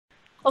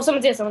Oh,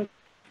 someone's here, someone.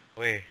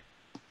 Where?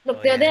 Look,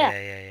 Oh they're yeah, there.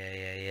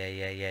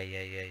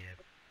 yeah.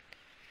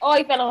 Oh,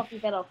 he fell off,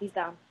 he's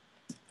down.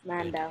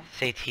 Man Good. down.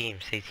 Say team,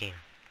 say team.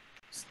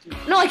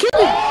 No, I killed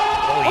him!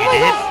 Oh, Oh you my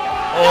did? gosh!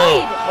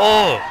 Oh,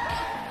 I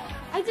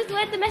died! I just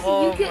read the message, you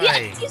oh killed- my.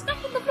 Yes! You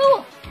stuck on the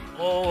floor!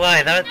 Oh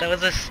my, that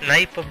was a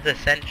snipe of the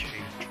century.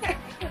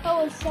 That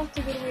was such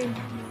a good win.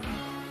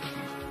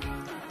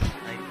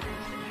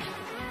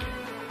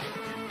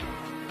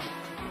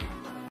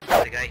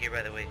 There's a guy here,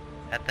 by the way,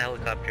 at the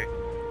helicopter.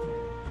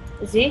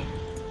 Is he?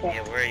 Okay.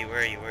 Yeah,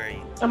 where are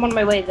you? I'm on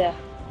my way there.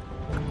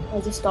 I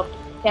just stopped.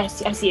 Yeah,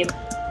 I see him.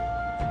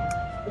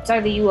 It's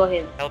either you or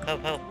him. Help.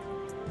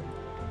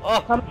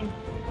 Oh, Come in.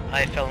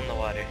 I fell in the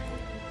water.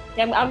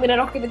 Yeah, I'm gonna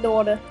knock him in the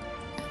water.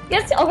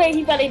 Yes, okay,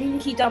 he fell in,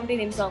 he jumped in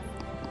himself.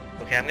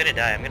 Okay, I'm gonna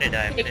die. I'm hitting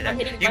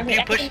him.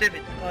 You pushed him.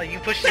 Oh, you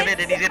pushed him in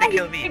and he's gonna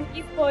kill me.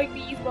 He's blowing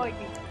me.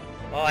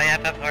 Oh, I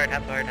have heart.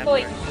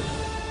 Blowing.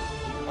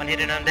 One hit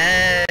and I'm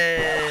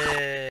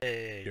dead.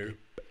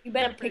 You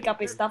better pick up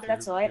his stuff,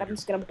 that's alright. I'm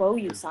just gonna bow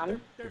you,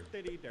 son.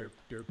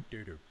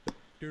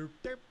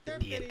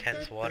 The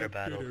intense water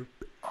battle.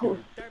 Cool.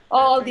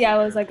 All the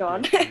hours are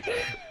gone.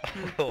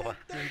 Oh,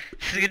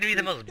 this is gonna be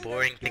the most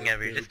boring thing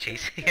ever. You're just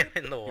chasing him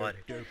in the water.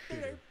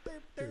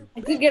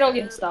 I could get all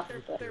your stuff,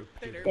 but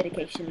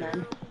dedication,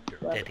 man.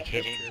 Well,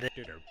 Dedicated.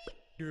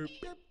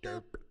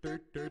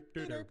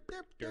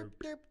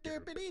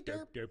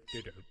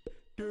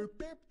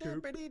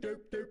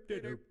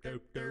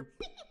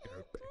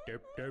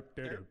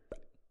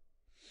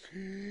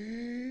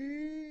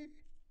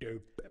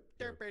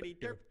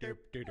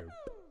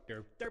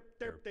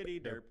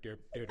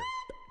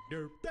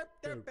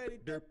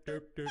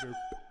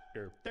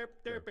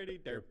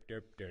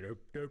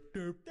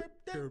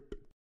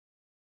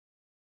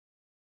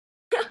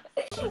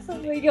 oh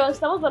my gosh,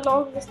 that was the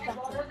longest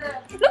battle.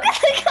 Look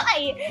at the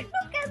guy!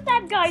 Look at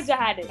that guy,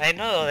 Jahad! I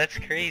know, that's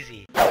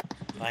crazy.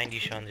 Behind you,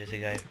 Sean, there's a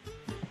guy.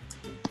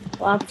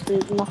 Well, I have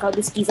to knock out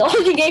this piece. Oh,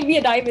 she gave me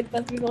a diamond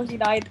just before she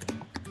died.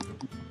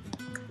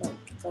 No,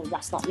 so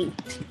that's not me.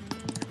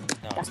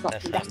 No, That's not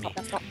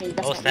me.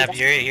 Oh snap,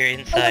 you're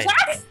inside.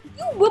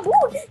 You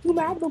baboon! You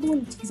mad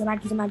baboon! He's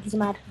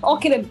mad. Oh,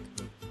 kill him!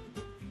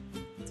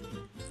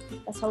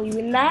 That's how you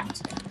win that.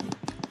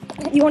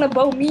 You wanna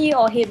bow me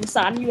or him,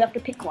 son? You have to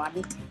pick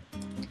one.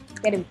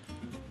 Get him.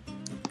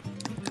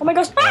 Oh my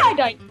gosh! Ah, I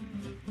died!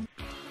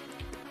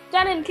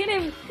 Janin, kill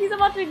him! He's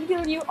about to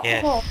kill you!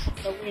 Yes. Oh,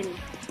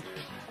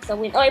 that's a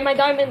win. Oh, my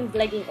diamond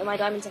legging, my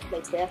diamonds have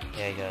placed there.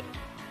 Yeah, I got it.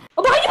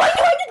 Oh, behind you!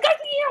 Guys,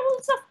 he has all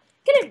the stuff!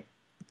 Kill him!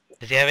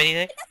 Does he have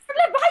anything?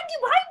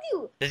 Behind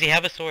you! Does he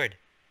have a sword?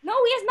 No,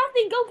 he has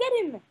nothing. Go get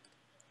him.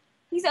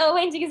 He's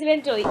arranging his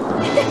inventory.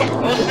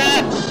 Oh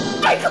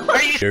snap!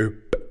 Are you?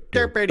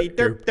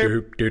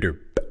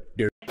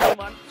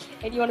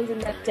 Anyone who's in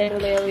that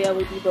general area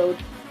will be bowed.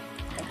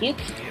 Thank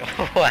you.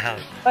 Wow.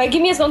 Alright,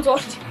 give me a stone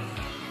sword.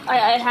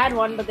 I had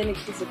one, but then it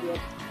disappeared.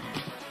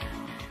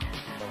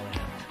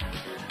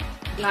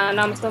 Now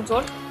I'm a stone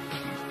sword.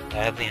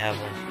 I only have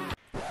one.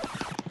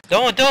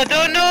 Don't,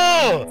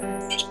 no!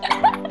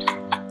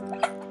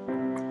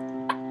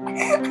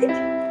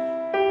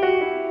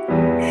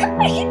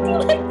 I hit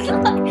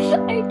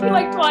you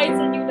like twice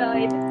and you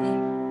died.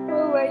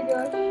 Oh my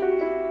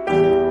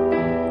gosh.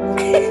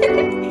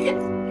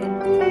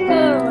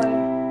 Oh my.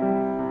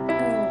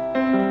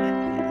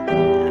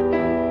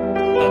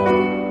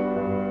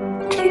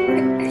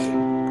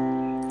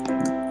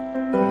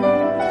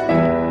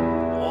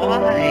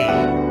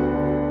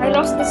 Why? I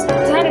lost this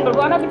cannon, but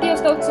what happened to your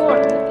stone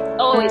sword?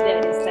 Oh, wait, there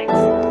it is, thanks.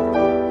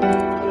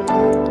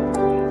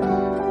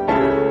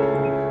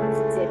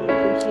 Sincerely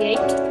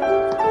appreciate.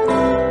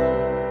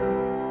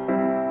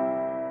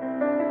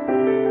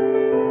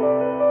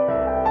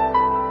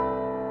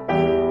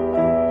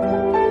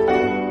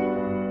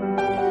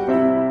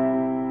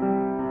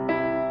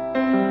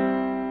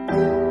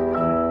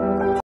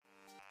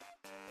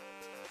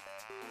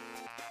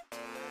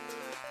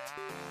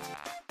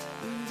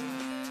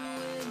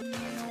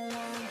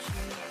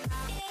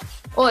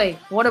 Oi,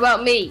 what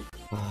about me?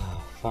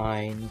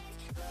 Fine.